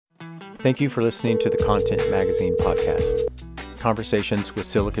Thank you for listening to the Content Magazine podcast, Conversations with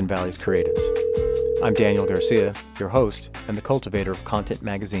Silicon Valley's Creatives. I'm Daniel Garcia, your host and the cultivator of Content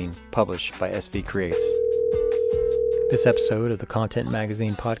Magazine, published by SV Creates. This episode of the Content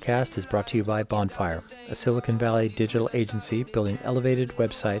Magazine podcast is brought to you by Bonfire, a Silicon Valley digital agency building elevated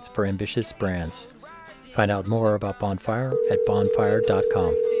websites for ambitious brands. Find out more about Bonfire at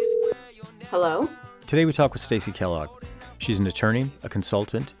bonfire.com. Hello. Today we talk with Stacy Kellogg. She's an attorney, a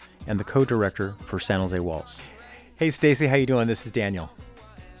consultant, and the co-director for San Jose Walls. Hey, Stacy, how you doing? This is Daniel.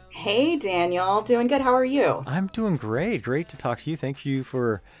 Hey, Daniel. Doing good. How are you? I'm doing great. Great to talk to you. Thank you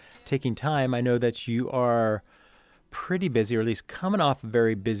for taking time. I know that you are pretty busy, or at least coming off a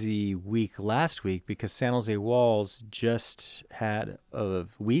very busy week last week, because San Jose Walls just had a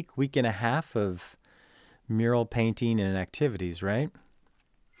week and a half of mural painting and activities, right?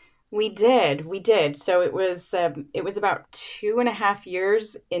 We did. So it was about 2.5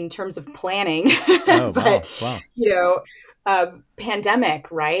 years in terms of planning. Oh, But wow. pandemic,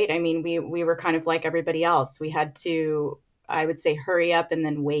 right? I mean, we were kind of like everybody else. We had to, I would say, hurry up and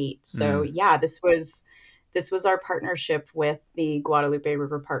then wait. So yeah, this was our partnership with the Guadalupe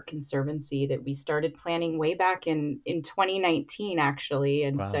River Park Conservancy that we started planning way back in 2019, actually.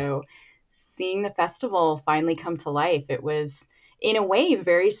 And Wow. so seeing the festival finally come to life, it was in a way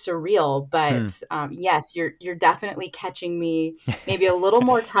very surreal. But yes, you're definitely catching me maybe a little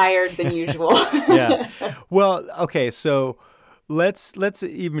more tired than usual. Yeah. Well, okay, so let's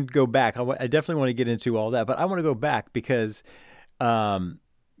even go back. I definitely want to get into all that, but I want to go back because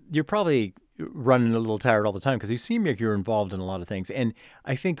you're probably running a little tired all the time because you seem like you're involved in a lot of things. And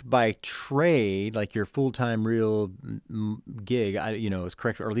I think by trade, like your full-time real gig, is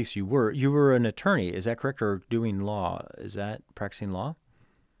correct, or at least you were an attorney. Is that correct? Or doing law? Is that practicing law?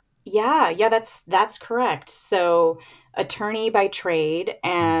 Yeah, that's correct. So attorney by trade,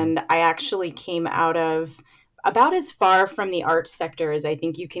 and I actually came out of about as far from the arts sector as I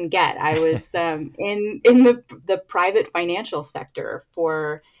think you can get. I was in the private financial sector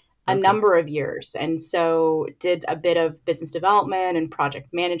for a Okay. number of years, and so did a bit of business development and project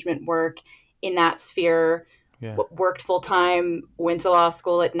management work in that sphere. Yeah. Worked full time, went to law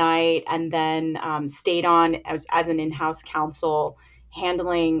school at night, and then stayed on as an in-house counsel,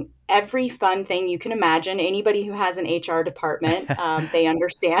 handling every fun thing you can imagine. Anybody who has an HR department, they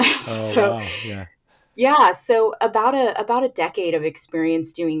understand. Oh, So wow. Yeah. yeah, so about a decade of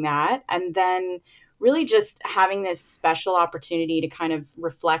experience doing that, and then really just having this special opportunity to kind of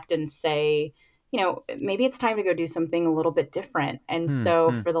reflect and say, maybe it's time to go do something a little bit different. And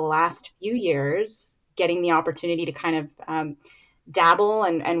so for the last few years, getting the opportunity to kind of dabble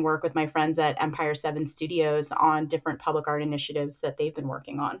and work with my friends at Empire 7 Studios on different public art initiatives that they've been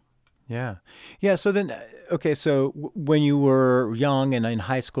working on. Yeah. Yeah. So then, okay. So when you were young and in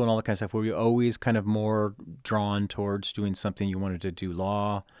high school and all that kind of stuff, were you always kind of more drawn towards doing something you wanted to do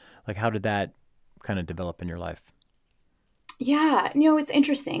law? Like, how did that kind of develop in your life? Yeah, it's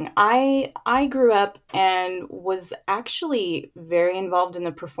interesting. I grew up and was actually very involved in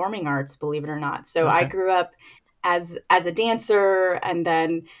the performing arts, believe it or not. So I Okay. grew up as a dancer, and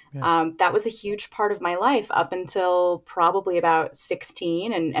then Yeah. that was a huge part of my life up until probably about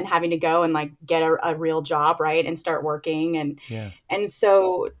 16, and having to go and like get a real job, right, and start working, Yeah. and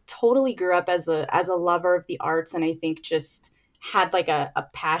so totally grew up as a lover of the arts, and I think just had like a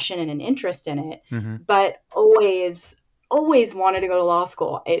passion and an interest in it, Mm-hmm. but always wanted to go to law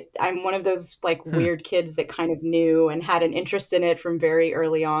school. I'm one of those like Hmm. weird kids that kind of knew and had an interest in it from very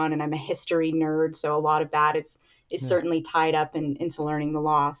early on. And I'm a history nerd, so a lot of that is Yeah. certainly tied up into learning the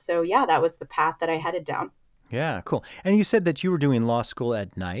law. So yeah, that was the path that I headed down. Yeah. Cool. And you said that you were doing law school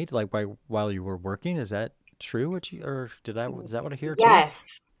at night, like while you were working. Is that true? Is that what I hear too?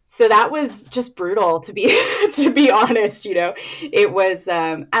 Yes. So that was just brutal to be to be honest. It was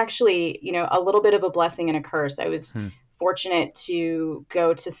actually a little bit of a blessing and a curse. I was Hmm. fortunate to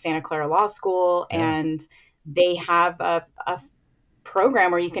go to Santa Clara Law School, Yeah. and they have a program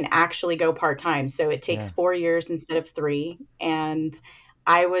where you can actually go part time. So it takes Yeah. 4 years instead of 3. And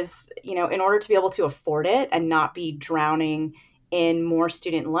I was, in order to be able to afford it and not be drowning in more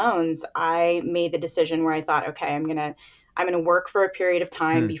student loans, I made the decision where I thought, okay, I'm gonna work for a period of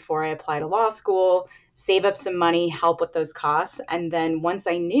time Hmm. before I apply to law school, save up some money, help with those costs. And then once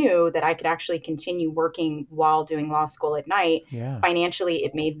I knew that I could actually continue working while doing law school at night, Yeah. financially,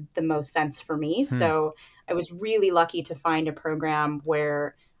 it made the most sense for me. Hmm. So I was really lucky to find a program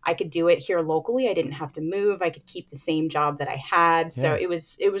where I could do it here locally. I didn't have to move. I could keep the same job that I had. So Yeah. it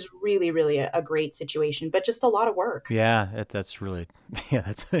was really, really a great situation, but just a lot of work. Yeah, that's really, yeah,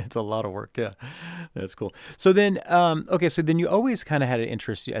 that's it's a lot of work. Yeah, that's cool. So then, okay, so then you always kind of had an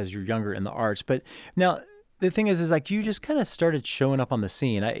interest as you're younger in the arts, but now the thing is like you just kind of started showing up on the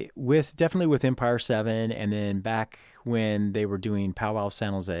scene. With definitely with Empire 7, and then back when they were doing Powwow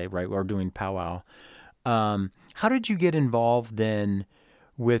San Jose, right? Or doing Powwow. How did you get involved then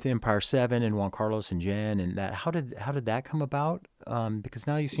with Empire 7 and Juan Carlos and Jen and that? How did that come about? Because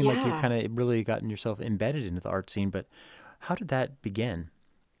now you seem like you're Yeah. kind of really gotten yourself embedded into the art scene, but how did that begin?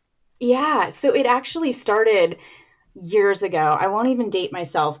 Yeah. So it actually started years ago. I won't even date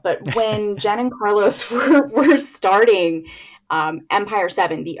myself, but when Jen and Carlos were starting Empire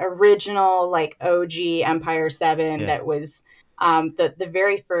 7, the original like OG Empire 7 Yeah. that was the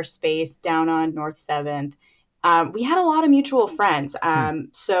very first space down on North 7th, we had a lot of mutual friends. Hmm.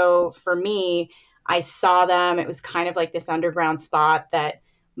 So for me, I saw them. It was kind of like this underground spot that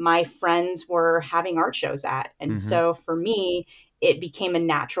my friends were having art shows at. And Mm-hmm. so for me, it became a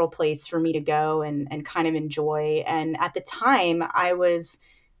natural place for me to go and kind of enjoy. And at the time, I was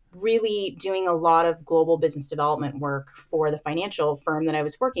really doing a lot of global business development work for the financial firm that I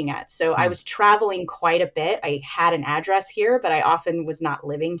was working at. So I Hmm. was traveling quite a bit. I had an address here, but I often was not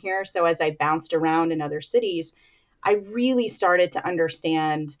living here. So as I bounced around in other cities, I really started to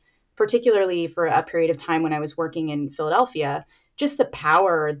understand, particularly for a period of time when I was working in Philadelphia, just the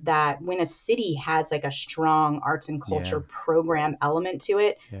power that when a city has like a strong arts and Yeah. culture program element to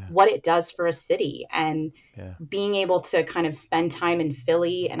it, Yeah. what it does for a city. And Yeah. being able to kind of spend time in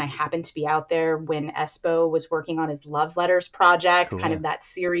Philly, and I happened to be out there when Espo was working on his Love Letters project, kind of Cool. that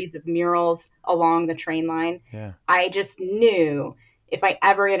series of murals along the train line. Yeah. I just knew if I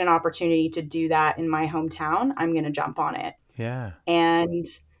ever get an opportunity to do that in my hometown, I'm going to jump on it. Yeah. And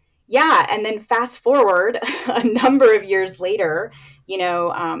yeah, and then fast forward a number of years later,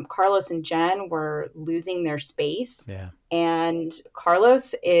 Carlos and Jen were losing their space. Yeah. And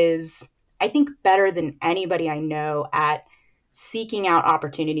Carlos is, I think, better than anybody I know at seeking out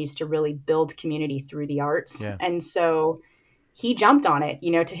opportunities to really build community through the arts. Yeah. And so he jumped on it.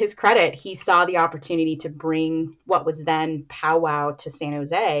 To his credit, he saw the opportunity to bring what was then Powwow to San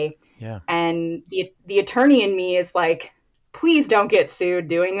Jose, Yeah. and the attorney in me is like, please don't get sued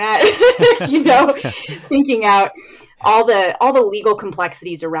doing that. Thinking out all the legal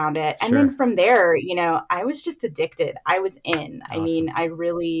complexities around it. And then Sure. from there, I was just addicted. I was in. I Awesome. mean, I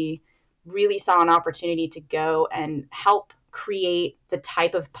really really saw an opportunity to go and help create the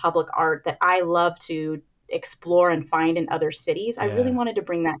type of public art that I love to explore and find in other cities. I really Yeah. wanted to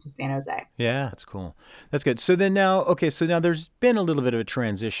bring that to San Jose. Yeah, that's cool. That's good. So then now, okay, so now there's been a little bit of a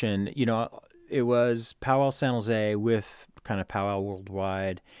transition. It was Powwow San Jose with kind of Powwow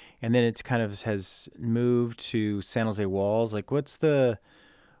Worldwide, and then it's kind of has moved to San Jose Walls. Like, what's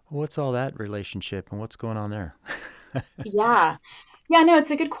all that relationship and what's going on there? Yeah. Yeah, no,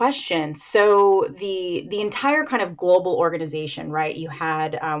 it's a good question. So the entire kind of global organization, right? You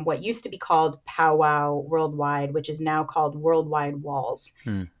had what used to be called Powwow Worldwide, which is now called Worldwide Walls.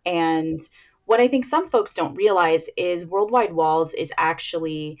 Hmm. And what I think some folks don't realize is Worldwide Walls is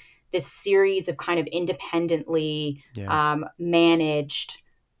actually this series of kind of independently Yeah. managed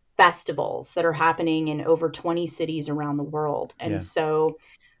festivals that are happening in over 20 cities around the world. And Yeah. so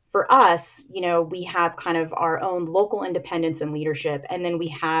for us, we have kind of our own local independence and leadership. And then we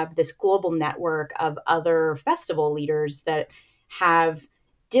have this global network of other festival leaders that have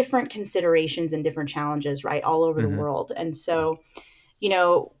different considerations and different challenges, right, all over the Mm-hmm. world. And so,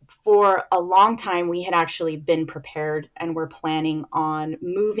 for a long time, we had actually been prepared and were planning on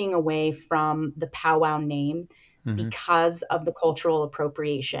moving away from the powwow name Mm-hmm. because of the cultural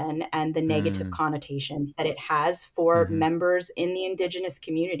appropriation and the negative Mm. connotations that it has for Mm-hmm. members in the indigenous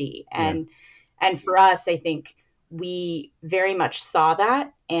community. Yeah. And for us, I think we very much saw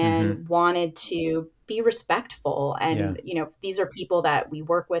that Mm-hmm. and wanted to be respectful. Yeah. And, these are people that we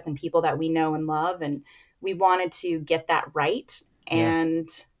work with and people that we know and love. And we wanted to get that right. Yeah. And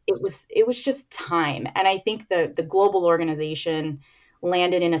it was just time. And I think the global organization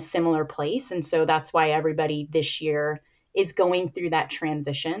landed in a similar place. And so that's why everybody this year is going through that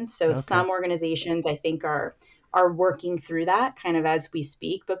transition. So Okay. some organizations I think are working through that kind of as we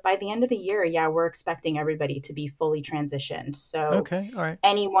speak. But by the end of the year, yeah, we're expecting everybody to be fully transitioned. So Okay. All right.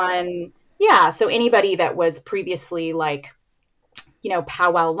 anyone, yeah, so anybody that was previously like,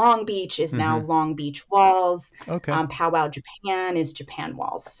 Powwow Long Beach is now Mm-hmm. Long Beach Walls. Okay. Powwow Japan is Japan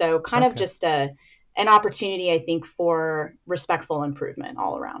Walls. So kind of Okay. just an opportunity, I think, for respectful improvement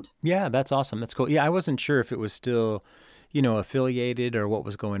all around. Yeah, that's awesome. That's cool. Yeah, I wasn't sure if it was still, affiliated or what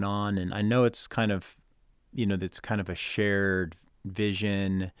was going on. And I know it's kind of, that's kind of a shared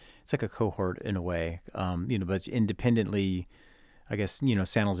vision. It's like a cohort in a way, but independently, I guess,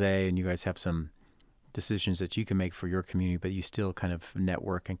 San Jose and you guys have some decisions that you can make for your community, but you still kind of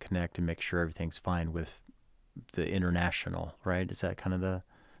network and connect and make sure everything's fine with the international, right? Is that kind of the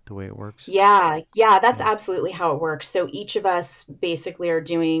way it works? Yeah, that's Yeah. absolutely how it works. So each of us basically are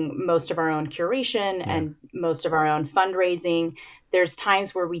doing most of our own curation Yeah. and most of our own fundraising. There's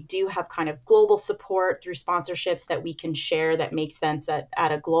times where we do have kind of global support through sponsorships that we can share that make sense at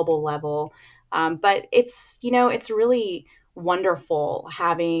a global level. But it's really wonderful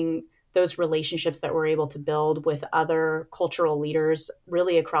having those relationships that we're able to build with other cultural leaders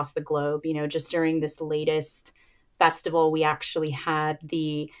really across the globe. Just during this latest festival, we actually had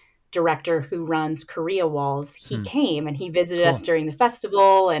the director who runs Korea Walls. He Hmm. came and he visited us Cool. during the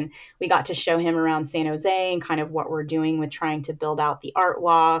festival, and we got to show him around San Jose and kind of what we're doing with trying to build out the art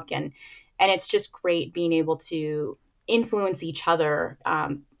walk. And it's just great being able to influence each other,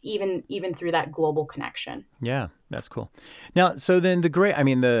 even through that global connection. Yeah, that's cool. Now, so then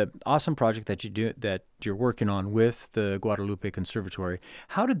the awesome project that you're working on with the Guadalupe Conservatory,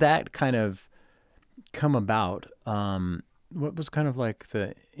 how did that kind of come about? What was kind of like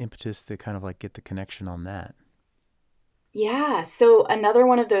the impetus to kind of like get the connection on that? Yeah. So another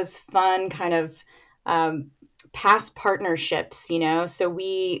one of those fun kind of um, past partnerships, So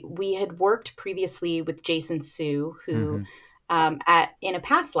we had worked previously with Jason Su, who Mm-hmm. at in a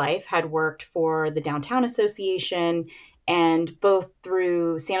past life had worked for the Downtown Association, and both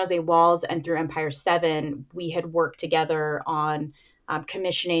through San Jose Walls and through Empire Seven, we had worked together on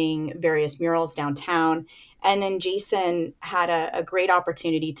commissioning various murals downtown. And then Jason had a great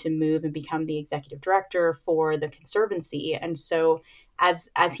opportunity to move and become the executive director for the Conservancy. And so as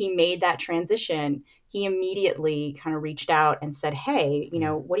he made that transition, he immediately kind of reached out and said, "Hey,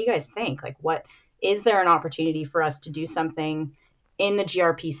 Yeah. what do you guys think? Like, what is there an opportunity for us to do something in the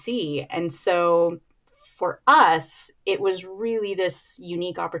GRPC?" And so for us, it was really this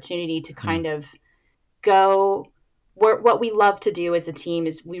unique opportunity to Hmm. kind of go what we love to do as a team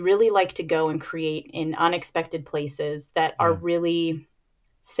is we really like to go and create in unexpected places that are Yeah. really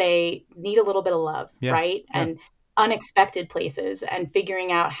say need a little bit of love, Yeah. right? Yeah. And unexpected places and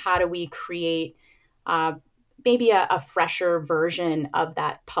figuring out how do we create uh, maybe a fresher version of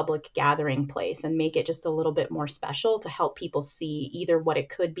that public gathering place and make it just a little bit more special to help people see either what it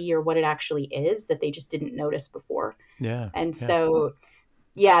could be or what it actually is that they just didn't notice before. Yeah. And Yeah. so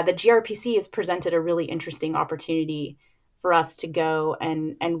yeah, the GRPC has presented a really interesting opportunity for us to go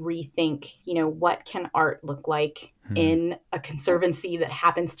and rethink, what can art look like Hmm. in a conservancy that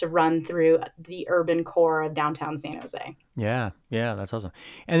happens to run through the urban core of downtown San Jose. Yeah. Yeah. That's awesome.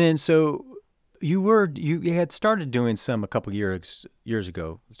 And then so you had started doing some a couple years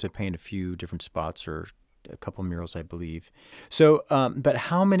ago to paint a few different spots or a couple murals, I believe. So, but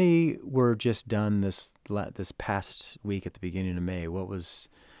how many were just done this past week at the beginning of May?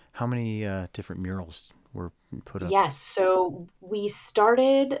 How many different murals were put up? Yes. So we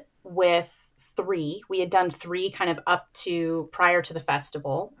started with three. We had done three kind of up to prior to the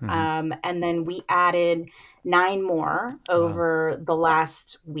festival. Hmm. And then we added nine more Wow. over the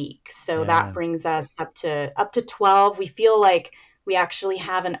last week. So that Yeah. brings us up to 12. We feel like we actually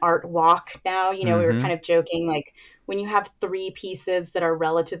have an art walk now. We were Hmm. kind of joking like when you have three pieces that are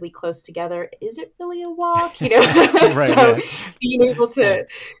relatively close together, is it really a walk? Right. So Yeah. being able Yeah. to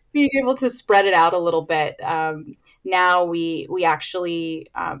being able to spread it out a little bit. Now we actually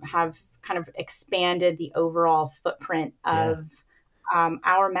have kind of expanded the overall footprint Yeah. of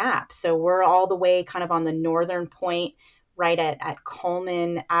our map. So we're all the way kind of on the northern point, right at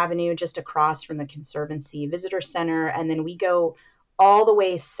Coleman Avenue, just across from the Conservancy Visitor Center, and then we go all the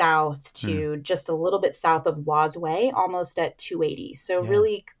way south Hmm. to just a little bit south of Wasway, almost at 280. So Yeah.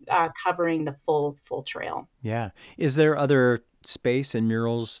 really covering the full trail. Yeah. Is there other space and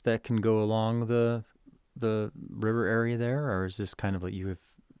murals that can go along the river area there, or is this kind of like you have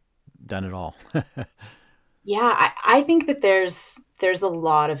done it all? Yeah, I think that there's a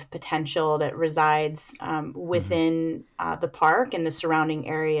lot of potential that resides Hmm. within the park and the surrounding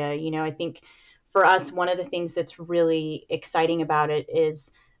area. I think for us, one of the things that's really exciting about it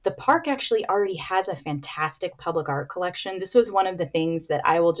is the park actually already has a fantastic public art collection. This was one of the things that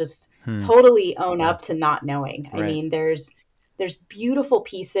I will just Hmm. totally own Yeah. up to not knowing. I Right. mean, there's beautiful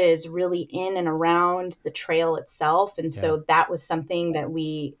pieces really in and around the trail itself. And Yeah. so that was something that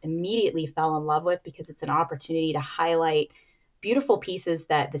we immediately fell in love with because it's an opportunity to highlight beautiful pieces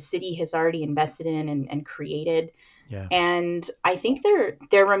that the city has already invested in and created. Yeah. And I think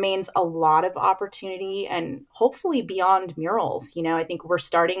there remains a lot of opportunity, and hopefully beyond murals. I think we're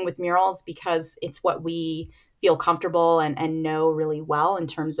starting with murals because it's what we feel comfortable and know really well in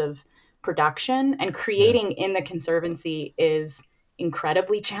terms of production. And Yeah. creating in the Conservancy is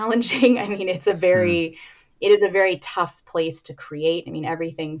incredibly challenging. I mean, Hmm. it is a very tough place to create. I mean,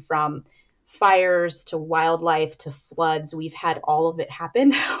 everything from fires to wildlife to floods, we've had all of it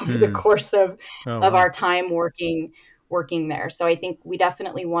happen over the Hmm. course Oh, of wow. our time working there. So I think we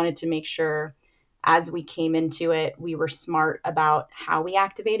definitely wanted to make sure as we came into it, we were smart about how we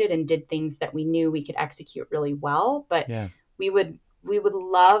activated and did things that we knew we could execute really well. But Yeah. we would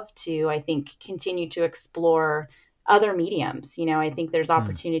love to, I think, continue to explore other mediums. I think there's Hmm.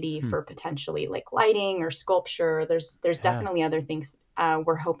 opportunity Hmm. for potentially like lighting or sculpture. There's Yeah. definitely other things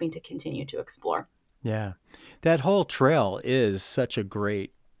we're hoping to continue to explore. Yeah. That whole trail is such a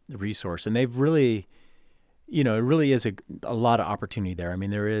great resource. And they've really, it really is a lot of opportunity there. I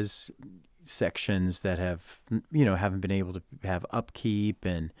mean, there is sections that haven't been able to have upkeep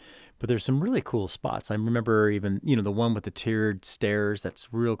but there's some really cool spots. I remember even, the one with the tiered stairs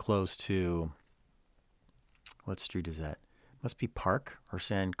that's real close to, what street is that? Must be Park or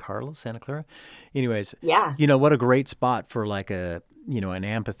San Carlos, Santa Clara. Anyways, Yeah. what a great spot for like an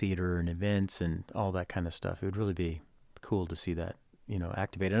amphitheater and events and all that kind of stuff. It would really be cool to see that,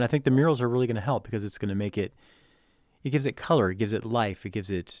 activated. And I think the murals are really going to help because it's going to it gives it color, it gives it life, it gives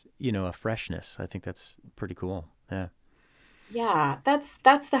it, a freshness. I think that's pretty cool. Yeah. Yeah,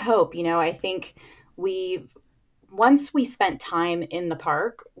 that's the hope. I think we once we spent time in the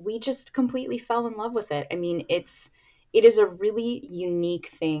park, we just completely fell in love with it. I mean, it is a really unique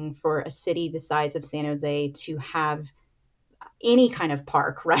thing for a city the size of San Jose to have any kind of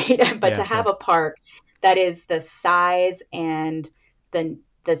park, right? But to Yeah. Yeah. have a park that is the size and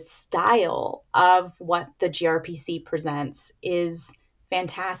the style of what the GRPC presents is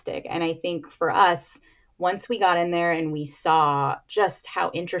fantastic. And I think for us, once we got in there and we saw just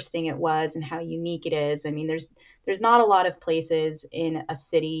how interesting it was and how unique it is, I mean, there's not a lot of places in a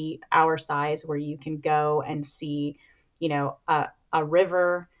city our size where you can go and see, a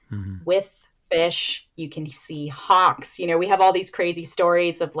river Hmm. with fish. You can see hawks. We have all these crazy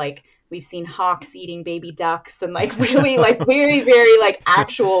stories of like we've seen hawks eating baby ducks and like really like very, very like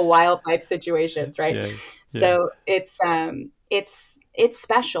actual wildlife situations, right? Yeah. Yeah. So it's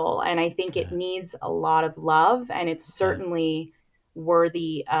special, and I think it Yeah. needs a lot of love, and it's Yeah. certainly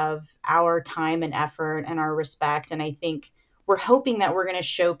worthy of our time and effort and our respect. And I think we're hoping that we're going to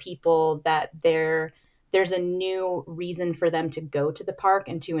show people that there's a new reason for them to go to the park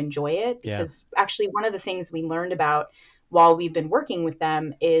and to enjoy it. Yeah. Because actually, one of the things we learned about while we've been working with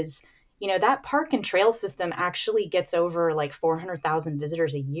them is, that park and trail system actually gets over like 400,000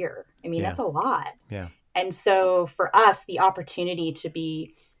 visitors a year. I mean, Yeah. that's a lot. Yeah. And so for us, the opportunity to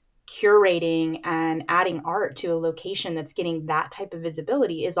be curating and adding art to a location that's getting that type of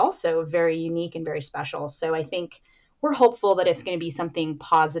visibility is also very unique and very special. So I think we're hopeful that it's going to be something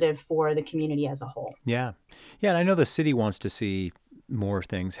positive for the community as a whole. Yeah. Yeah. And I know the city wants to see more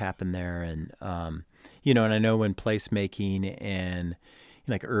things happen there. And I know when placemaking and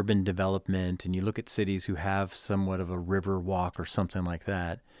like urban development, and you look at cities who have somewhat of a river walk or something like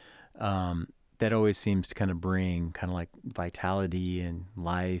that, that always seems to kind of bring kind of like vitality and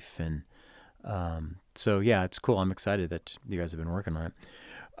life. So, yeah, it's cool. I'm excited that you guys have been working on it.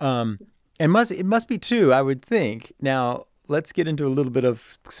 Um, and it must be too, I would think. Now, let's get into a little bit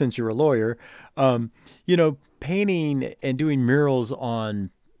of, since you're a lawyer, painting and doing murals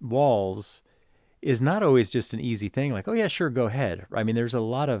on walls is not always just an easy thing. Like, oh yeah, sure, go ahead. I mean, there's a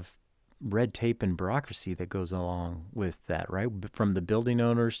lot of red tape and bureaucracy that goes along with that, right? From the building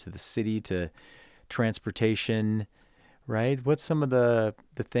owners to the city to transportation, right? What's some of the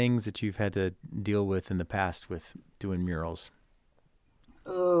things that you've had to deal with in the past with doing murals?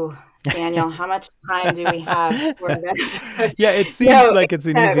 Oh, Daniel, how much time do we have for this? Yeah, it seems No, like it's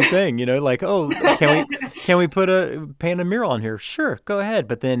an easy thing, like, oh, can we paint a mural on here? Sure, go ahead.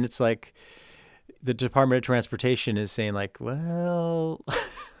 But then it's like the Department of Transportation is saying like, well,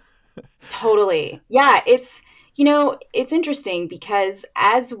 totally. Yeah, it's interesting because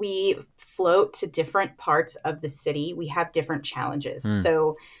as we float to different parts of the city, we have different challenges. hmm,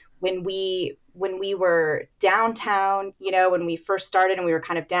 So when we were downtown, when we first started and we were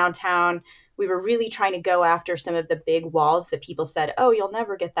kind of downtown, we were really trying to go after some of the big walls that people said, "Oh, you'll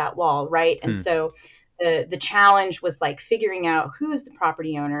never get that wall," right? And hmm, so the challenge was like figuring out who is the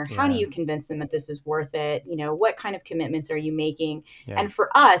property owner, how do yeah, you convince them that this is worth it, what kind of commitments are you making? yeah, And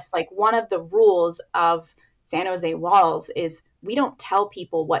for us, like one of the rules of San Jose Walls is we don't tell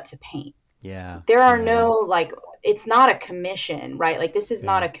people what to paint. Yeah. There are Yeah. no like, it's not a commission, right? Like this is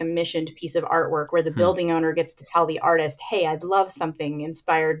not Yeah. a commissioned piece of artwork where the Hmm. building owner gets to tell the artist, hey, I'd love something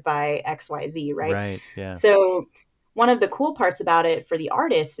inspired by XYZ, right? Right. Yeah. So one of the cool parts about it for the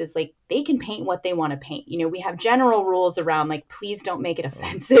artists is like they can paint what they want to paint. You know, we have general rules around like please don't make it Oh.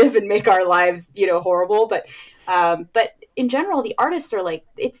 offensive and make our lives, you know, horrible. But in general, the artists are like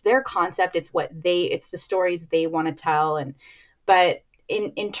it's their concept, it's the stories they want to tell. And but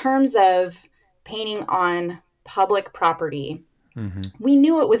in terms of painting on public property, Mm-hmm. we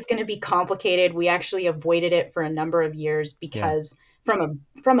knew it was going to be complicated. We actually avoided it for a number of years Yeah. because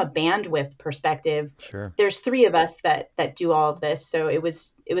from a bandwidth perspective, Sure. there's three of us that do all of this. So it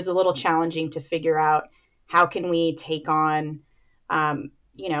was a little challenging to figure out how can we take on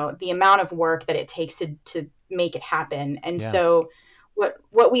the amount of work that it takes to make it happen. And Yeah. so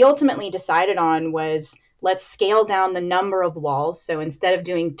what we ultimately decided on was let's scale down the number of walls. So instead of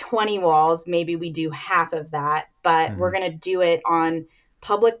doing 20 walls, maybe we do half of that, but we're Mm-hmm. going to do it on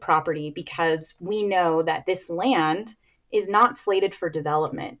public property because we know that this land is not slated for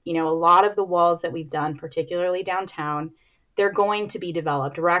development. You know, a lot of the walls that we've done, particularly downtown, they're going to be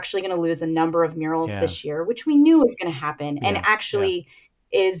developed. We're actually going to lose a number of murals Yeah. this year, which we knew was going to happen and Yeah. Yeah. actually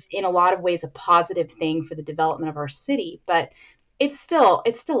is in a lot of ways a positive thing for the development of our city. But it's still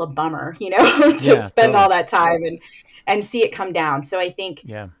a bummer, you know, to Yeah. spend Totally. all that time and see it come down. So I think,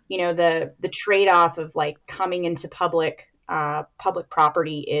 Yeah. you know, the trade-off of like coming into public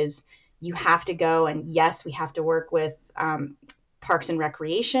property is you have to go, and yes, we have to work with Parks and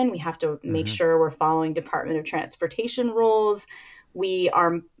Recreation. We have to make Mm-hmm. sure we're following Department of Transportation rules. We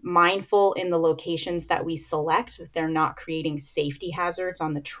are mindful in the locations that we select that they're not creating safety hazards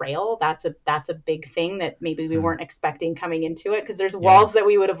on the trail. That's a big thing that maybe we Hmm. weren't expecting coming into it because there's Yeah. walls that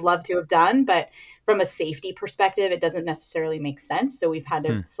we would have loved to have done, but from a safety perspective, it doesn't necessarily make sense. So we've had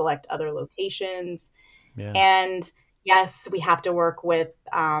to Hmm. select other locations. Yeah. And yes, we have to work with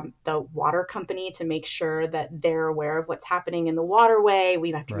the water company to make sure that they're aware of what's happening in the waterway.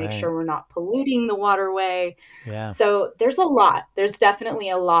 We have to make Right. sure we're not polluting the waterway. Yeah. So there's a lot. There's definitely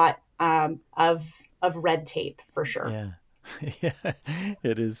a lot of red tape for sure. Yeah. Yeah.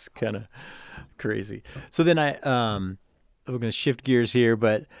 It is kind of crazy. So then we're going to shift gears here,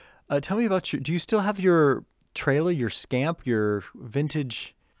 but tell me about do you still have your trailer, your Scamp, your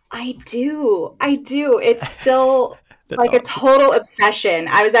vintage? I do. I do. It's still That's like a awesome. total obsession.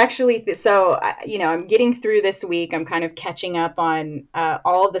 I was actually, I'm getting through this week. I'm kind of catching up on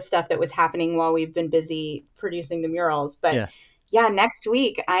all of the stuff that was happening while we've been busy producing the murals. But Yeah. yeah, next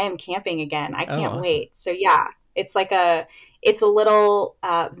week I am camping again. I Oh, can't awesome. wait. So yeah, it's like it's a little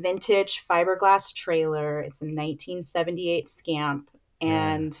vintage fiberglass trailer. It's a 1978 Scamp. Yeah.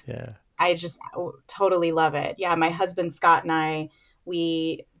 And Yeah. I just totally love it. Yeah, my husband Scott and I,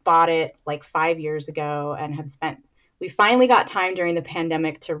 we bought it like 5 years ago and we finally got time during the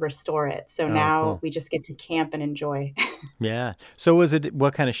pandemic to restore it. So Oh, now cool. we just get to camp and enjoy. Yeah. So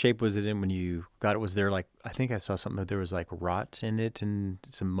what kind of shape was it in when you got it? Was there like, I think I saw something that there was like rot in it and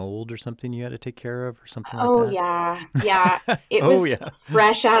some mold or something you had to take care of or something like Oh that? yeah. Yeah. It Oh, was yeah.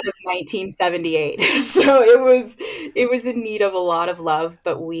 fresh out of 1978. So it was in need of a lot of love,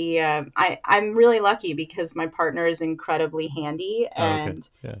 but I'm really lucky because my partner is incredibly handy Oh, okay. and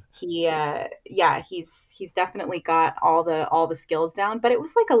Yeah. he's definitely got all the skills down, but it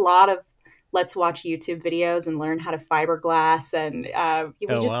was like a lot of let's watch YouTube videos and learn how to fiberglass and we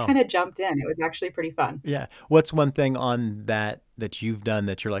Oh, just wow. kind of jumped in. It was actually pretty fun. Yeah. What's one thing on that you've done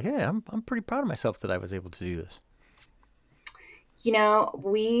that you're like, hey, I'm pretty proud of myself that I was able to do this? You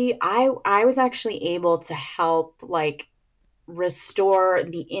know, I was actually able to help like restore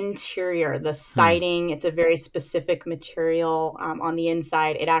the interior, the Hmm. siding. It's a very specific material on the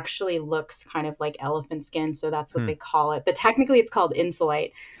inside. It actually looks kind of like elephant skin, so that's what Hmm. they call it. But technically, it's called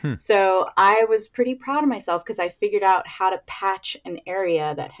Insulite. Hmm. So I was pretty proud of myself because I figured out how to patch an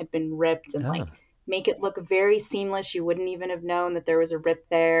area that had been ripped and Oh, like make it look very seamless. You wouldn't even have known that there was a rip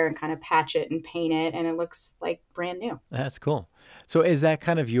there and kind of patch it and paint it, and it looks like brand new. that's cool. So is that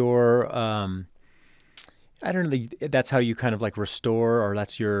kind of your I don't know, that's how you kind of like restore, or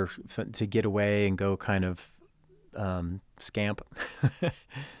that's your to get away and go kind of scamp?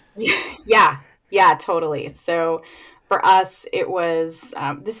 Yeah, yeah, totally. So for us, it was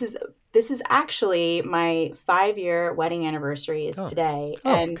this is actually my 5-year wedding anniversary is Oh. today,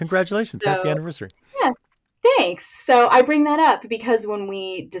 Oh, and congratulations. Happy so anniversary. yeah, thanks. So I bring that up because when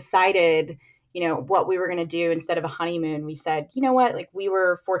we decided, you know, what we were going to do instead of a honeymoon, we said, you know what, like we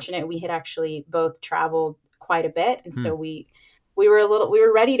were fortunate we had actually both traveled quite a bit, and Hmm. so we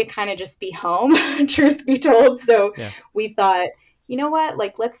were ready to kind of just be home, truth be told. So Yeah. we thought you know what,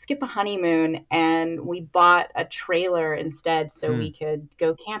 like, let's skip a honeymoon. And we bought a trailer instead so Hmm. we could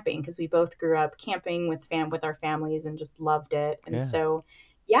go camping, because we both grew up camping with our families and just loved it. And Yeah. so,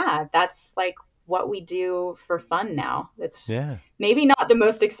 yeah, that's like what we do for fun now. It's Yeah. maybe not the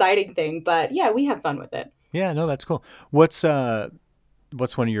most exciting thing, but yeah, we have fun with it. Yeah. No, that's cool. What's one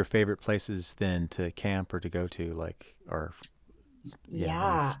of your favorite places then to camp or to go to? Like, or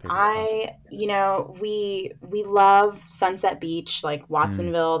yeah, one of your Yeah, favorite spots? we love Sunset Beach, like Mm.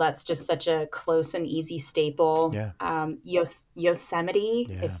 Watsonville. That's just such a close and easy staple. Yeah. Yosemite,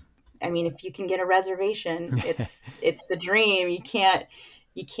 Yeah. if you can get a reservation, it's the dream. You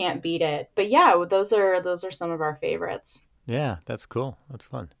can't beat it. But yeah, those are some of our favorites. Yeah. That's cool. That's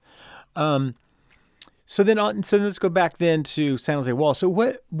fun. Um, so let's go back then to San Jose Wall. So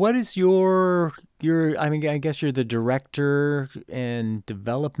what is your I mean I guess you're the director and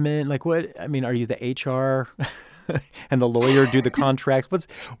development. Like what I mean are you the HR and the lawyer do the contracts?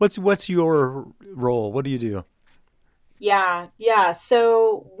 What's your role? What do you do? Yeah, yeah.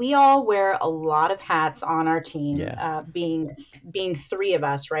 So we all wear a lot of hats on our team, Yeah. being three of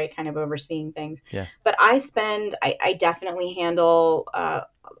us, right? Kind of overseeing things. Yeah. But I definitely handle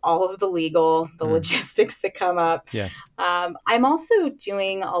all of the legal, the Mm. logistics that come up. Yeah. I'm also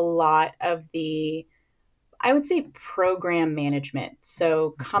doing a lot of the, I would say, program management. So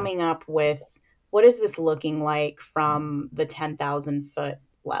Okay. coming up with, what is this looking like from the 10,000-foot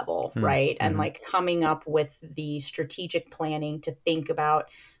level, Mm. right? And Mm-hmm. like coming up with the strategic planning to think about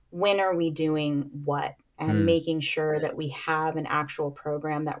when are we doing what, and Mm. making sure that we have an actual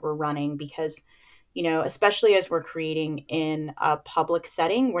program that we're running. Because, especially as we're creating in a public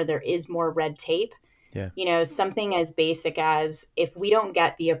setting where there is more red tape, Yeah. something as basic as, if we don't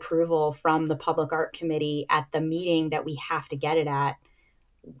get the approval from the public art committee at the meeting that we have to get it at,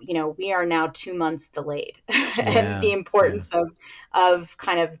 we are now 2 months delayed. And Yeah. the Yeah. importance of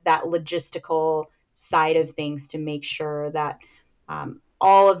kind of that logistical side of things to make sure that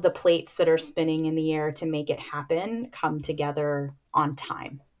all of the plates that are spinning in the air to make it happen come together on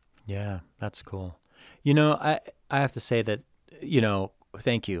time. Yeah. That's cool. I have to say that,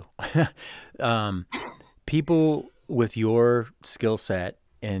 thank you. um, People with your skill set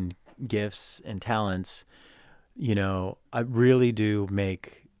and gifts and talents, I really do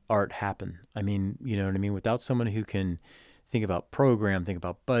make art happen. I mean, you know what I mean? Without someone who can think about program, think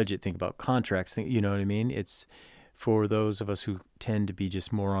about budget, think about contracts, you know what I mean? It's for those of us who tend to be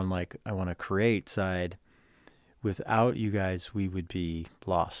just more on like, I want to create side. Without you guys, we would be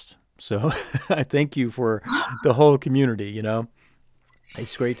lost. So I thank you for the whole community.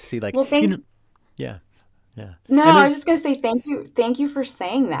 It's great to see like, Well, yeah, yeah. no, And I then, was just gonna say thank you for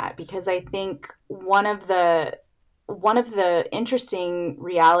saying that, because I think one of the interesting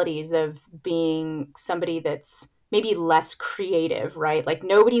realities of being somebody that's maybe less creative, right? Like,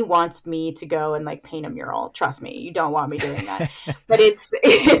 nobody wants me to go and like paint a mural. Trust me, you don't want me doing that. But it's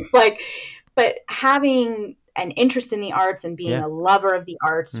like, but having an interest in the arts and being yeah. a lover of the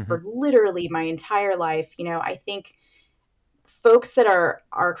arts Hmm. for literally my entire life, I think folks that are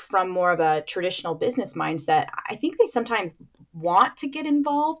from more of a traditional business mindset, I think they sometimes want to get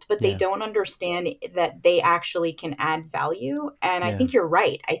involved, but they Yeah. don't understand that they actually can add value. And I Yeah. think you're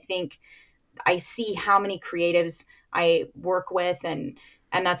right. I think I see how many creatives I work with, and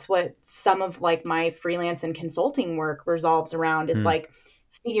that's what some of like my freelance and consulting work resolves around, is Hmm. like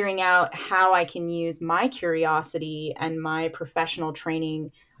figuring out how I can use my curiosity and my professional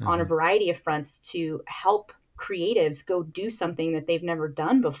training on a Hmm. variety of fronts to help creatives go do something that they've never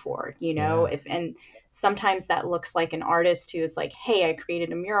done before, Yeah. if and sometimes that looks like an artist who is like, hey, I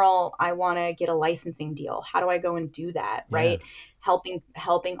created a mural, I want to get a licensing deal, how do I go and do that, Yeah. right?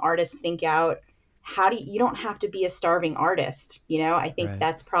 Helping artists think out, how do you don't have to be a starving artist. I think Right.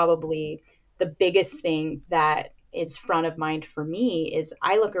 that's probably the biggest thing that is front of mind for me. Is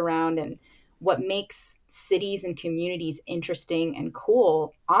I look around, and what makes cities and communities interesting and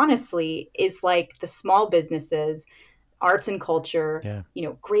cool, honestly, is like the small businesses, arts and culture,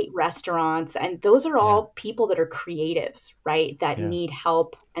 Yeah. great restaurants. And those are Yeah. all people that are creatives, right? That Yeah. need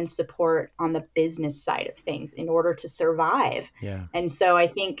help and support on the business side of things in order to survive. Yeah. And so I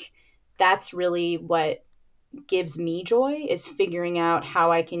think that's really what gives me joy, is figuring out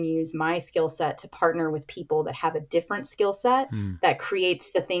how I can use my skill set to partner with people that have a different skill set Hmm. that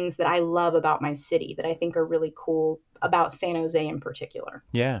creates the things that I love about my city, that I think are really cool about San Jose in particular.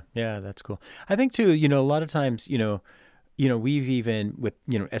 Yeah. Yeah. That's cool. I think too, a lot of times, we've even with,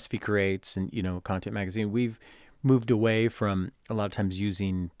 SV Creates and, Content Magazine, we've moved away from a lot of times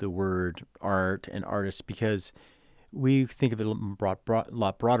using the word art and artist because we think of it a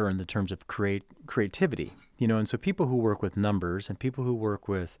lot broader in the terms of creativity, and so people who work with numbers and people who work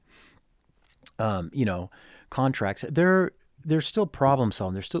with, contracts, they're still problem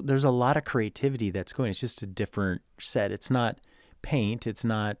solving. There's a lot of creativity that's going. It's just a different set. It's not paint, it's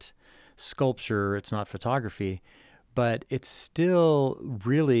not sculpture, it's not photography, but it's still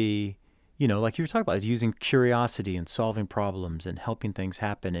really, like you were talking about, using curiosity and solving problems and helping things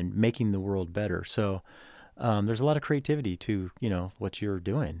happen and making the world better. So there's a lot of creativity to, what you're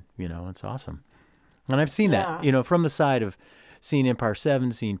doing. It's awesome. And I've seen that, from the side of seeing Empire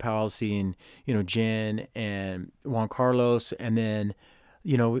 7, seeing Powell, seeing, Jen and Juan Carlos. And then,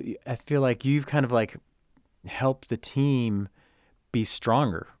 I feel like you've kind of like helped the team be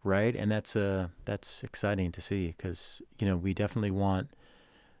stronger, right? And that's exciting to see because, we definitely want,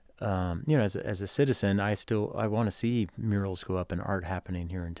 as a citizen, I want to see murals go up and art happening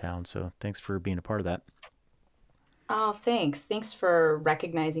here in town. So thanks for being a part of that. Oh, thanks. Thanks for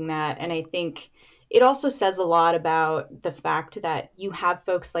recognizing that. And I think it also says a lot about the fact that you have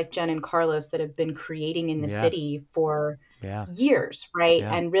folks like Jen and Carlos that have been creating in the Yeah. city for Yeah. years, right?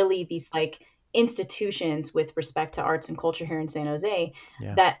 Yeah. And really these like institutions with respect to arts and culture here in San Jose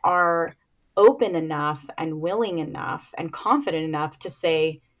Yeah. that are open enough and willing enough and confident enough to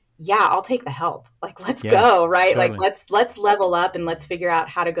say, yeah, I'll take the help. Like, let's Yeah. go, right? Totally. Like, let's level up and let's figure out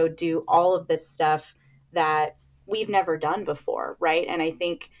how to go do all of this stuff that we've never done before, right? And I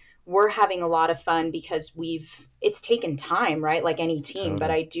think we're having a lot of fun because it's taken time, right? Like any team, but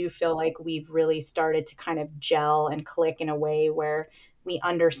Totally. I do feel like we've really started to kind of gel and click in a way where we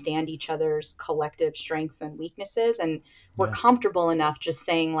understand each other's collective strengths and weaknesses, and we're Yeah. comfortable enough just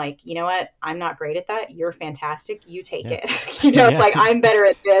saying like, you know what, I'm not great at that, you're fantastic, you take Yeah. it. Yeah. Like, I'm better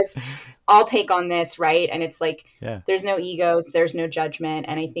at this, I'll take on this, right? And it's like, Yeah. there's no egos, there's no judgment.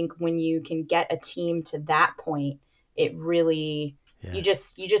 And I think when you can get a team to that point, it really, Yeah. you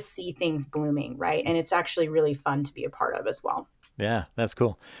just see things blooming, right? And it's actually really fun to be a part of as well. Yeah, that's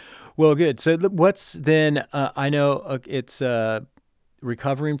cool. Well, good. So what's then, I know it's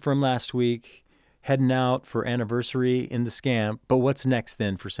recovering from last week, heading out for anniversary in the Scamp, but what's next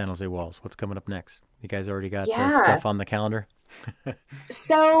then for San Jose Walls? What's coming up next? You guys already got stuff on the calendar?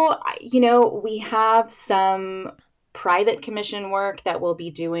 So, we have some private commission work that we'll be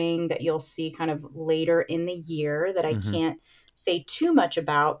doing that you'll see kind of later in the year that I can't say too much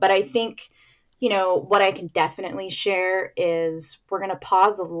about. But I think, what I can definitely share is we're going to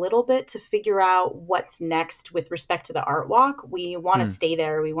pause a little bit to figure out what's next with respect to the art walk. We want to stay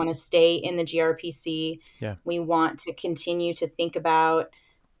there. We want to stay in the GRPC. Yeah. We want to continue to think about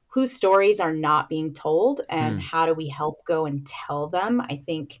whose stories are not being told and how do we help go and tell them. I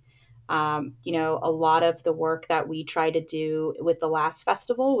think, a lot of the work that we tried to do with the last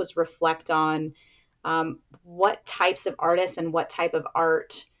festival was reflect on what types of artists and what type of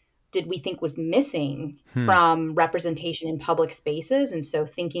art did we think was missing from representation in public spaces. And so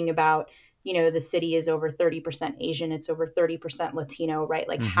thinking about, the city is over 30% Asian, it's over 30% Latino, right?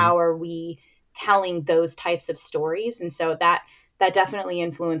 Like, how are we telling those types of stories? And so that definitely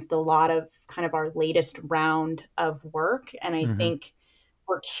influenced a lot of kind of our latest round of work. And I think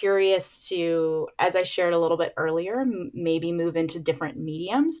we're curious to, as I shared a little bit earlier, maybe move into different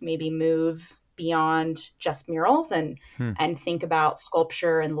mediums, maybe move beyond just murals and think about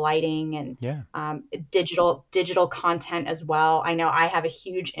sculpture and lighting and digital content as well. I know I have a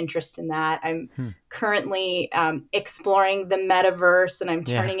huge interest in that. I'm currently exploring the metaverse, and I'm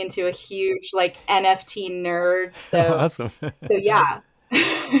turning into a huge like NFT nerd. So awesome. So yeah,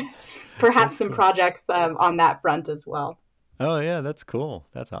 perhaps some cool. projects on that front as well. Oh yeah, that's cool.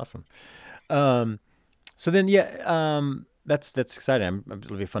 That's awesome. So then, that's exciting.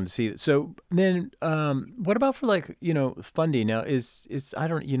 It'll be fun to see. So then, what about for like funding? Now is I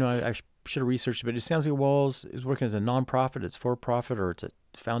don't I should have researched it, but it sounds like Walls is working as a nonprofit. It's for profit or it's a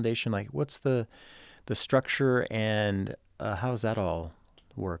foundation. Like, what's the structure and how does that all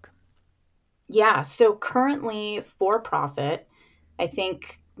work? Yeah. So currently for profit, I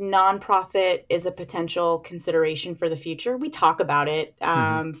think nonprofit is a potential consideration for the future. We talk about it.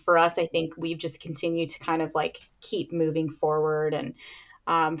 For us, I think we've just continued to kind of like keep moving forward. And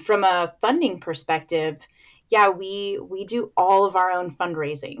from a funding perspective, yeah, we do all of our own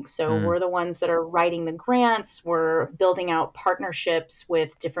fundraising. So we're the ones that are writing the grants. We're building out partnerships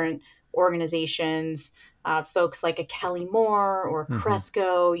with different organizations, folks like a Kelly Moore or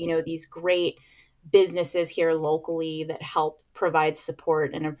Cresco, these great businesses here locally that help provide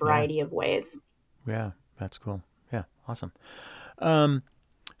support in a variety of ways. Yeah, that's cool. Yeah, awesome.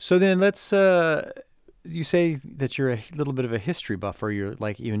 So then let's, you say that you're a little bit of a history buff, or you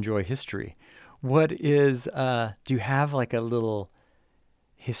enjoy history. What is, do you have like a little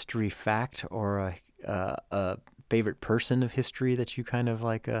history fact or a favorite person of history that you kind of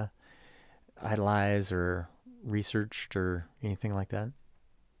like idolize or researched or anything like that?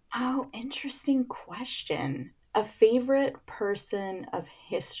 Oh, interesting question. A favorite person of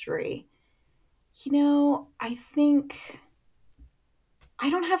history. I think I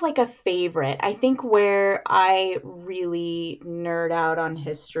don't have like a favorite. I think where I really nerd out on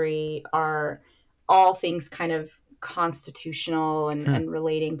history are all things kind of constitutional Hmm. and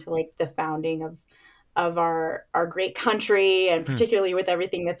relating to like the founding of our great country, and Hmm. particularly with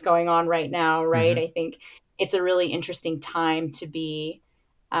everything that's going on right now, right? Mm-hmm. I think it's a really interesting time to be,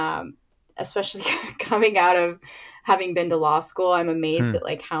 um, especially coming out of having been to law school. I'm amazed Hmm. at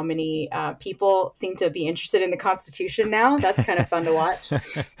like how many people seem to be interested in the Constitution now. That's kind of fun to watch. but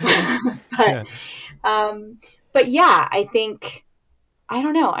Yeah. um, but yeah, I think I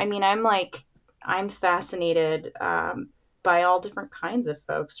don't know. I mean, I'm fascinated by all different kinds of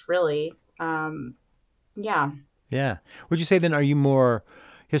folks, really. Yeah. Yeah. Would you say then, are you more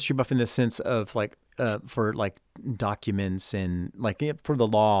history buff in the sense of like, for like documents and like for the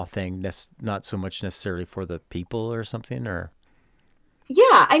law thing, that's not so much necessarily for the people or something, or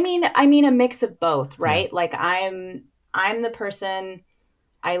Yeah, I mean a mix of both, yeah, right? Like I'm the person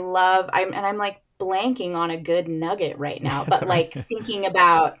I'm like blanking on a good nugget right now, that's but all right. like thinking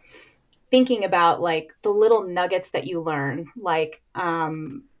about like the little nuggets that you learn. Like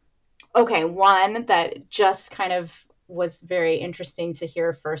okay, one that just kind of was very interesting to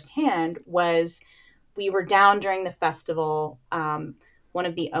hear firsthand was we were down during the festival. One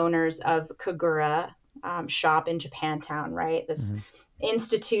of the owners of Kagura shop in Japantown, right? This Mm-hmm.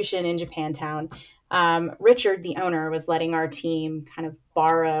 institution in Japantown. Richard, the owner, was letting our team kind of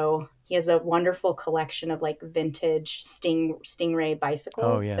borrow. He has a wonderful collection of like vintage Stingray Oh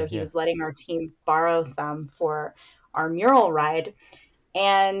bicycles. yeah, So he yeah. was letting our team borrow some for our mural ride.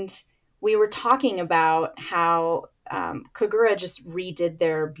 And we were talking about how Kagura just redid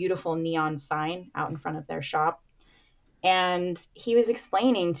their beautiful neon sign out in front of their shop. And he was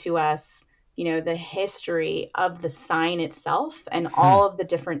explaining to us, the history of the sign itself and Hmm. all of the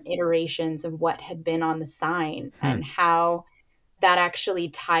different iterations of what had been on the sign, Hmm. and how that actually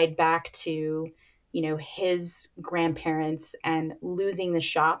tied back to, his grandparents and losing the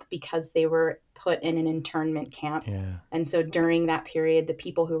shop because they were put in an internment camp. Yeah. And so during that period, the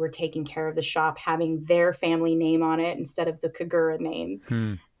people who were taking care of the shop having their family name on it instead of the Kagura name.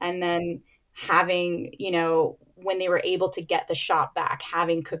 Hmm. And then having, when they were able to get the shop back,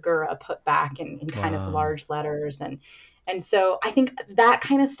 having Kagura put back in kind of Wow. large letters. And so I think that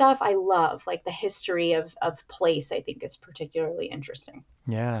kind of stuff I love, like the history of place, I think is particularly interesting.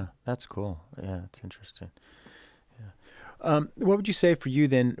 Yeah, that's cool. Yeah, that's interesting. What would you say for you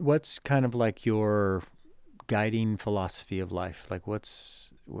then? What's kind of like your guiding philosophy of life? Like, what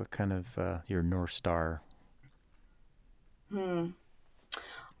kind of your North Star? Hmm. I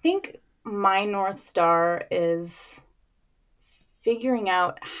think my North Star is figuring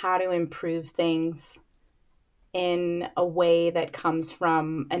out how to improve things in a way that comes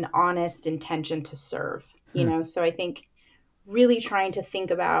from an honest intention to serve. Hmm. So I think really trying to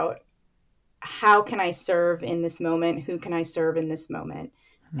think about how can I serve in this moment? Who can I serve in this moment?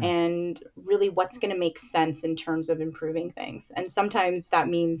 Hmm. And really what's going to make sense in terms of improving things. And sometimes that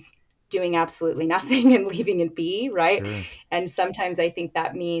means doing absolutely nothing and leaving it be, right? Sure. And sometimes I think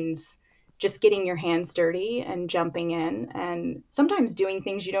that means just getting your hands dirty and jumping in, and sometimes doing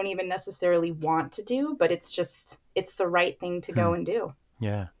things you don't even necessarily want to do, but it's the right thing to Hmm. go and do.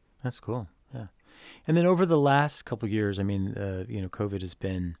 Yeah, that's cool. Yeah. And then over the last couple of years, I mean, COVID has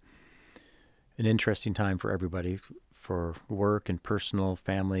been an interesting time for everybody, for work and personal,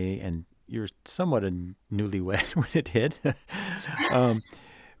 family, and you're somewhat a newlywed when it hit. um,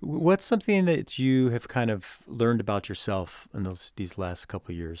 what's something that you have kind of learned about yourself in these last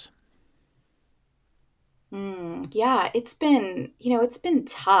couple of years? Yeah, it's been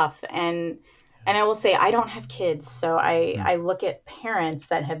tough, and I will say I don't have kids, so I Hmm. I look at parents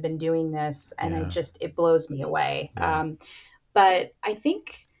that have been doing this, and Yeah. it blows me away. Yeah. But I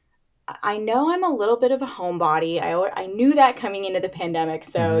think I know I'm a little bit of a homebody. I knew that coming into the pandemic,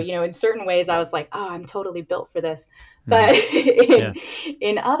 so Mm-hmm. in certain ways I was like, oh, I'm totally built for this. Mm-hmm. But Yeah.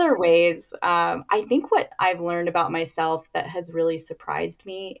 in other ways, I think what I've learned about myself that has really surprised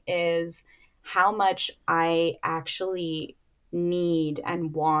me is how much I actually need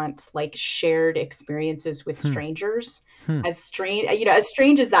and want like shared experiences with Hmm. strangers. Hmm. As strange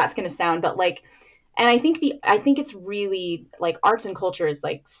as that's going to sound, but like, and I think it's really like arts and culture is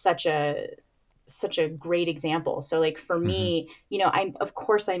like such a such a great example. So like for Hmm. me, of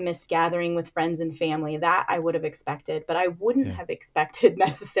course I miss gathering with friends and family. That I would have expected, but I wouldn't Yeah. have expected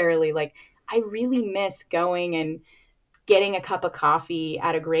necessarily, like, I really miss going and getting a cup of coffee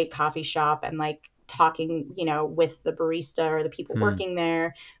at a great coffee shop and like talking, with the barista or the people Hmm. working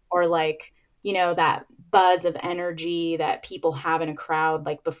there, or like, that buzz of energy that people have in a crowd,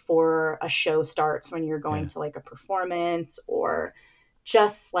 like before a show starts when you're going Yeah. to like a performance, or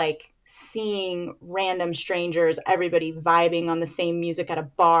just like seeing random strangers, everybody vibing on the same music at a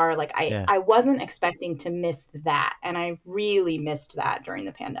bar. Like I, Yeah. I wasn't expecting to miss that. And I really missed that during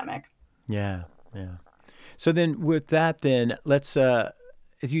the pandemic. Yeah. Yeah. So then with that, then let's, as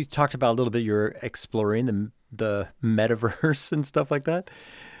you talked about a little bit, you're exploring the metaverse and stuff like that.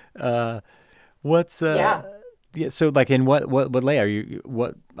 Uh, what's, Yeah. yeah, so like in what layer are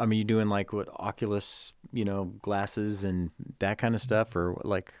what, I mean, you doing like what Oculus, glasses and that kind of stuff, or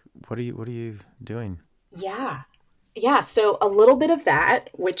like, what are you doing? Yeah. Yeah, so a little bit of that,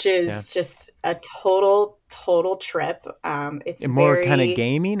 which Yeah. is just a total trip. It's And more kind of very,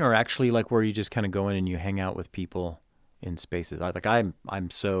 gaming, or actually like where you just kind of go in and you hang out with people in spaces. I'm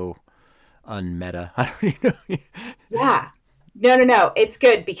so unmeta. I don't even know. yeah. No, no, no. It's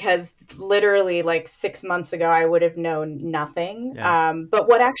good because literally like 6 months ago, I would have known nothing. Yeah. But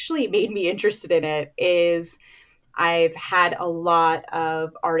what actually made me interested in it is I've had a lot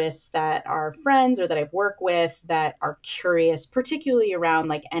of artists that are friends or that I've worked with that are curious, particularly around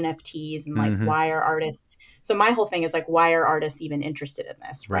like NFTs and like Mm-hmm. why are artists. So my whole thing is like, why are artists even interested in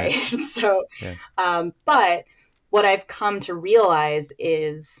this, right? Right. So, Yeah. but what I've come to realize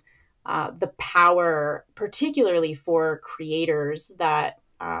is the power, particularly for creators, that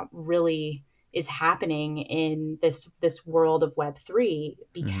really is happening in this world of Web3, Mm-hmm.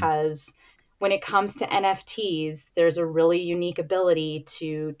 because when it comes to NFTs, there's a really unique ability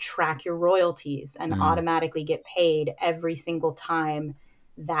to track your royalties and Mm. automatically get paid every single time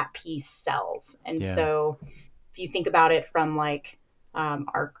that piece sells. And Yeah. so if you think about it from like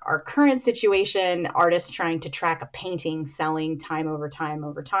our current situation, artists trying to track a painting selling time over time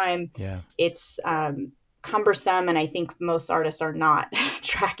over time, Yeah. it's cumbersome, and I think most artists are not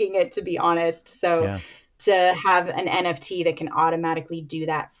tracking it, to be honest. So Yeah. to have an NFT that can automatically do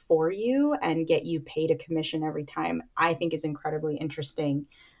that for you and get you paid a commission every time, I think is incredibly interesting.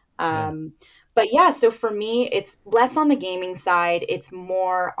 Yeah. Um, but yeah, so for me, it's less on the gaming side. It's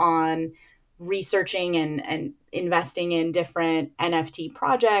more on researching and investing in different NFT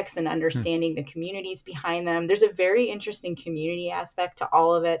projects and Hmm. understanding the communities behind them. There's a very interesting community aspect to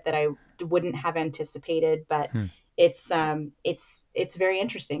all of it that I wouldn't have anticipated, but Hmm. it's very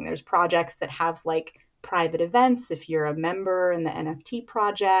interesting. There's projects that have like private events if you're a member in the NFT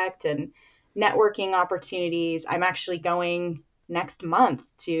project, and networking opportunities. I'm actually going next month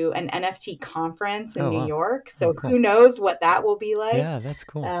to an NFT conference in Oh, New wow. York. Oh, So cool. who knows what that will be like. Yeah, that's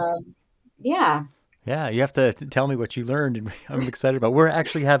cool. Yeah. Yeah, you have to tell me what you learned, and I'm excited about. We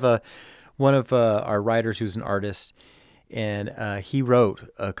actually have a one of our writers who's an artist, and he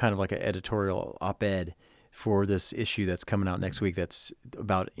wrote a kind of like an editorial op-ed for this issue that's coming out next week. That's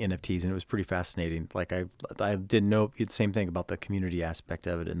about NFTs, and it was pretty fascinating. Like I didn't know the same thing about the community aspect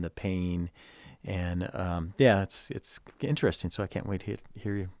of it and the pain, and yeah, it's interesting. So I can't wait to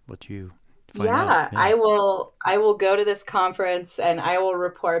hear what you find out. Yeah, Yeah, I will go to this conference and I will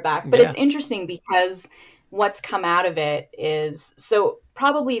report back. But yeah. it's interesting because what's come out of it is, so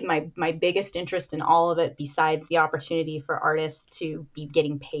probably my biggest interest in all of it, besides the opportunity for artists to be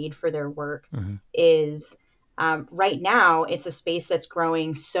getting paid for their work, Hmm. is right now it's a space that's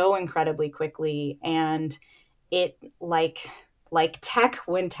growing so incredibly quickly, and it like tech,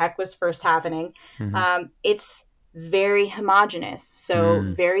 when tech was first happening, Hmm. it's very homogenous. So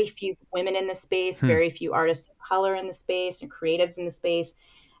Mm. very few women in the space, Hmm. very few artists of color in the space and creatives in the space.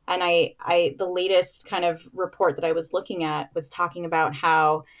 And the latest kind of report that I was looking at was talking about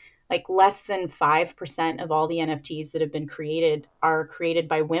how like less than 5% of all the NFTs that have been created are created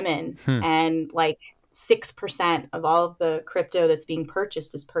by women, Hmm. and like 6% of all of the crypto that's being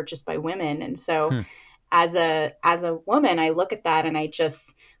purchased is purchased by women. And so Hmm. as a woman, I look at that and I just,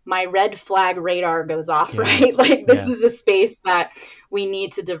 my red flag radar goes off, Yeah. right? Like this Yeah. is a space that we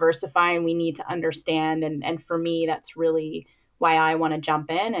need to diversify and we need to understand. And for me, that's really why I want to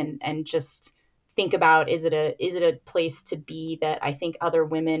jump in and just think about, is it a place to be that I think other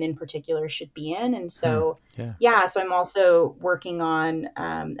women in particular should be in? And Hmm. so Yeah. yeah, so I'm also working on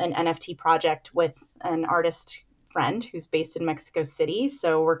an NFT project with an artist friend who's based in Mexico City.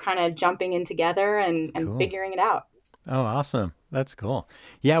 So we're kind of jumping in together and Cool. figuring it out. Oh, awesome. That's cool.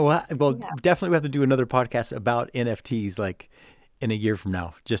 Yeah. Well, Yeah. definitely we have to do another podcast about NFTs, like in a year from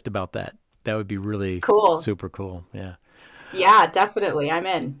now, just about that. That would be really Cool. super cool. Yeah. Yeah, definitely. I'm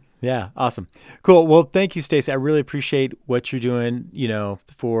in. Yeah, awesome. Cool. Well, thank you, Stacey. I really appreciate what you're doing,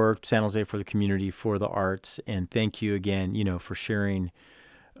 for San Jose, for the community, for the arts. And thank you again, for sharing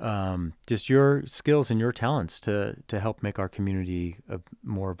just your skills and your talents to help make our community a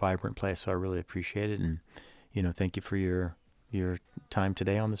more vibrant place. So I really appreciate it. And, thank you for your time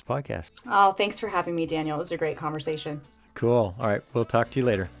today on this podcast. Oh, thanks for having me, Daniel. It was a great conversation. Cool. All right. We'll talk to you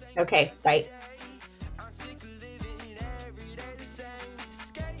later. Okay. Bye.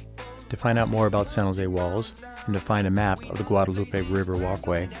 To find out more about San Jose Walls and to find a map of the Guadalupe River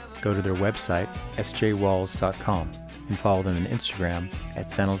Walkway, go to their website, sjwalls.com, and follow them on Instagram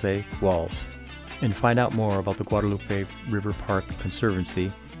at San Jose Walls. And find out more about the Guadalupe River Park Conservancy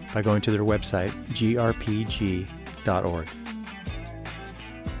by going to their website, grpg.org.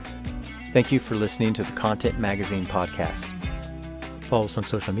 Thank you for listening to the Content Magazine podcast. Follow us on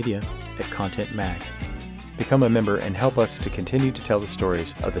social media at Content Mag. Become a member and help us to continue to tell the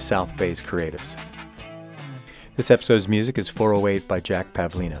stories of the South Bay's creatives. This episode's music is 408 by Jack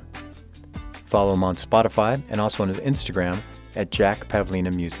Pavlina. Follow him on Spotify and also on his Instagram at Jack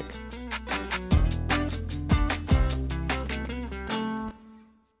Pavlina Music.